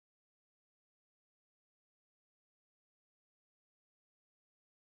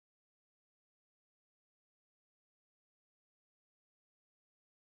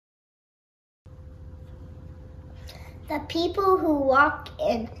The people who walk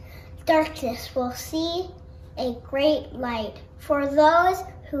in darkness will see a great light. For those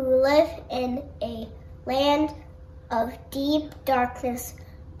who live in a land of deep darkness,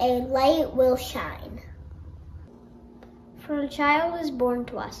 a light will shine. For a child is born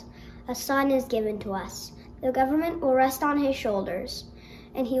to us, a son is given to us. The government will rest on his shoulders,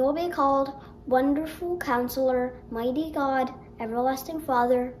 and he will be called Wonderful Counselor, Mighty God, Everlasting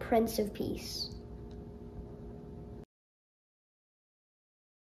Father, Prince of Peace.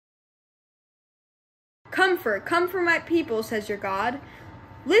 Comfort, comfort my people, says your God.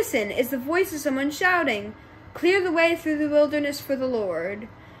 Listen, it's the voice of someone shouting. Clear the way through the wilderness for the Lord.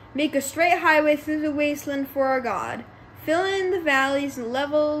 Make a straight highway through the wasteland for our God. Fill in the valleys and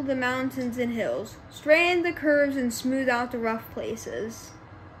level the mountains and hills. Straighten the curves and smooth out the rough places.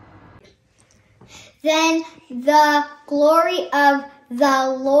 Then the glory of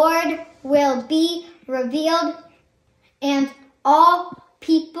the Lord will be revealed, and all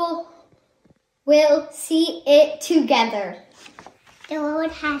people will see it together. The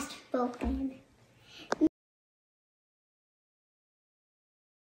Lord has spoken.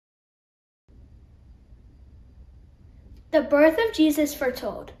 The birth of Jesus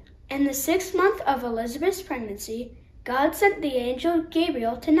foretold. In the 6th month of Elizabeth's pregnancy, God sent the angel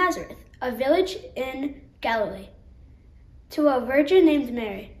Gabriel to Nazareth, a village in Galilee, to a virgin named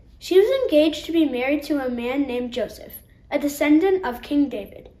Mary. She was engaged to be married to a man named Joseph, a descendant of King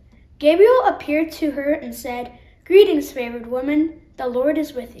David. Gabriel appeared to her and said, "Greetings, favored woman, the Lord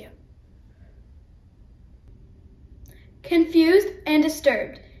is with you." Confused and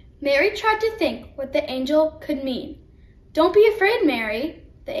disturbed, Mary tried to think what the angel could mean. "Don't be afraid, Mary,"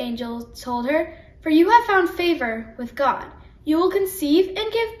 the angel told her, "for you have found favor with God. You will conceive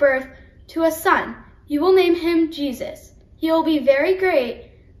and give birth to a son. You will name him Jesus. He will be very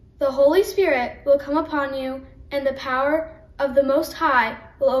great. The Holy Spirit will come upon you, and the power of the Most High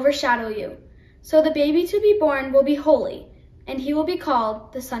will overshadow you. So the baby to be born will be holy, and he will be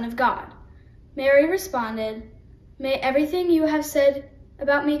called the Son of God." Mary responded, "May everything you have said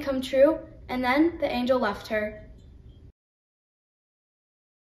about me come true." And then the angel left her.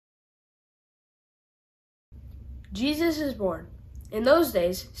 Jesus is born. In those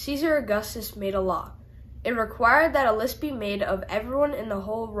days, Caesar Augustus made a law. It required that a list be made of everyone in the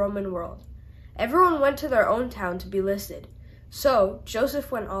whole Roman world. Everyone went to their own town to be listed. So Joseph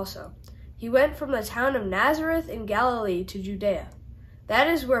went also. He went from the town of Nazareth in Galilee to Judea. That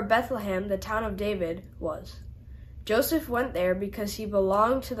is where Bethlehem, the town of David, was. Joseph went there because he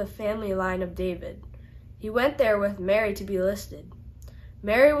belonged to the family line of David. He went there with Mary to be listed.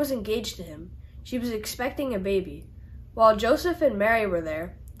 Mary was engaged to him. She was expecting a baby. While Joseph and Mary were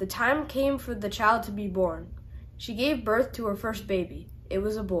there, the time came for the child to be born. She gave birth to her first baby. It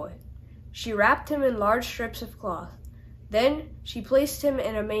was a boy. She wrapped him in large strips of cloth. Then she placed him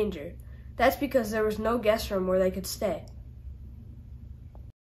in a manger. That's because there was no guest room where they could stay.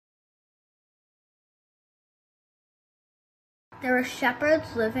 There were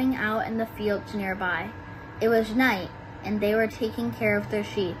shepherds living out in the fields nearby. It was night, and they were taking care of their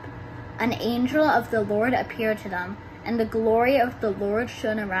sheep. An angel of the Lord appeared to them, and the glory of the Lord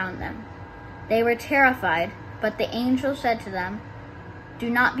shone around them. They were terrified, but the angel said to them, "Do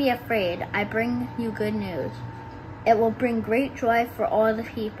not be afraid. I bring you good news. It will bring great joy for all the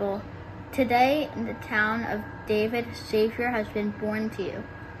people. Today, in the town of David, a Savior has been born to you.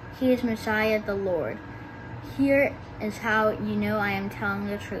 He is Messiah the Lord. Here is how you know I am telling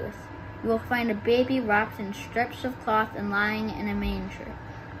the truth. You will find a baby wrapped in strips of cloth and lying in a manger."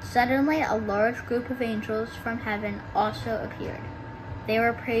 Suddenly, a large group of angels from heaven also appeared. They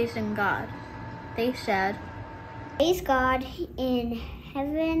were praising God. They said, "Praise God in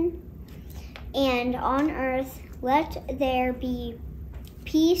heaven, and on earth let there be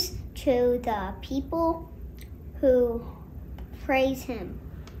peace to the people who praise him."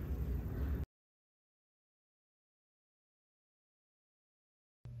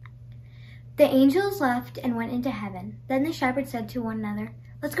 The angels left and went into heaven. Then the shepherds said to one another,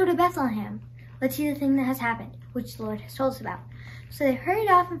 "Let's go to Bethlehem. Let's see the thing that has happened, which the Lord has told us about." So they hurried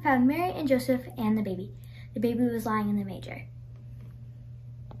off and found Mary and Joseph and the baby. The baby was lying in the manger.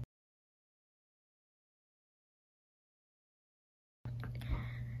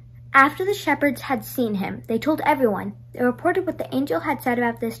 After the shepherds had seen him, they told everyone. They reported what the angel had said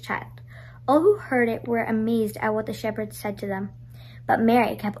about this child. All who heard it were amazed at what the shepherds said to them. But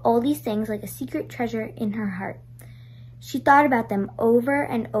Mary kept all these things like a secret treasure in her heart. She thought about them over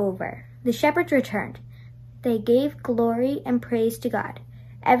and over. The shepherds returned. They gave glory and praise to God.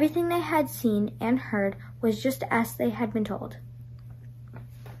 Everything they had seen and heard was just as they had been told.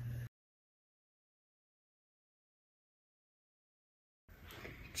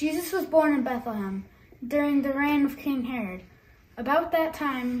 Jesus was born in Bethlehem during the reign of King Herod. About that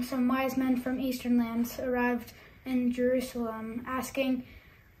time, some wise men from eastern lands arrived in Jerusalem, asking,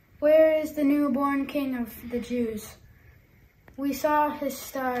 "Where is the newborn King of the Jews? We saw his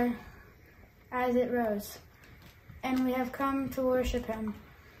star as it rose, and we have come to worship him."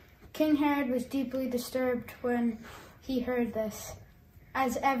 King Herod was deeply disturbed when he heard this,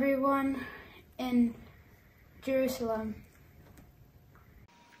 as everyone in Jerusalem.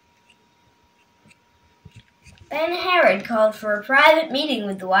 Then Herod called for a private meeting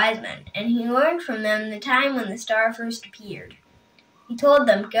with the wise men, and he learned from them the time when the star first appeared. He told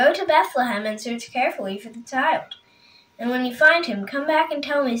them, "Go to Bethlehem and search carefully for the child. And when you find him, come back and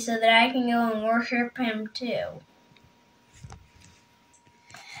tell me so that I can go and worship him too."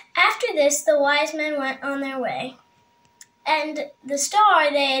 After this, the wise men went on their way, and the star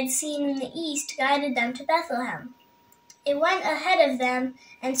they had seen in the east guided them to Bethlehem. It went ahead of them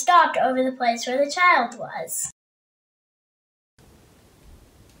and stopped over the place where the child was.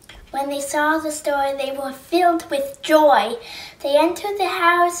 When they saw the star, they were filled with joy. They entered the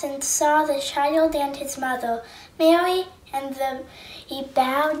house and saw the child and his mother, Mary, and he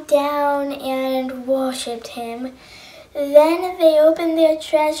bowed down and worshipped him. Then they opened their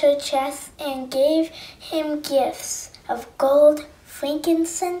treasure chests and gave him gifts of gold,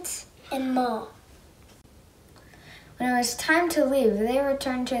 frankincense, and myrrh. When it was time to leave, they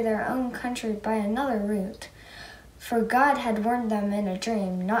returned to their own country by another route, for God had warned them in a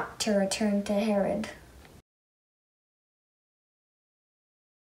dream not to return to Herod.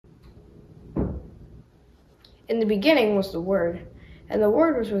 In the beginning was the Word, and the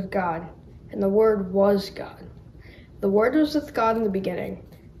Word was with God, and the Word was God. The Word was with God in the beginning.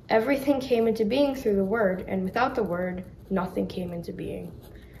 Everything came into being through the Word, and without the Word, nothing came into being.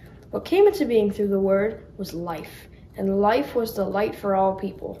 What came into being through the Word was life, and life was the light for all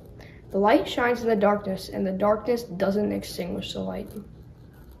people. The light shines in the darkness, and the darkness doesn't extinguish the light.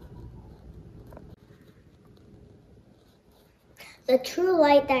 The true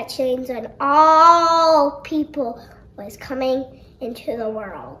light that shines on all people was coming into the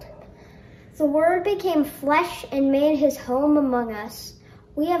world. The Word became flesh and made his home among us.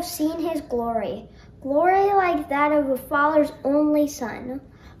 We have seen his glory, glory like that of the Father's only Son,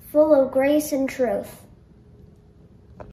 full of grace and truth.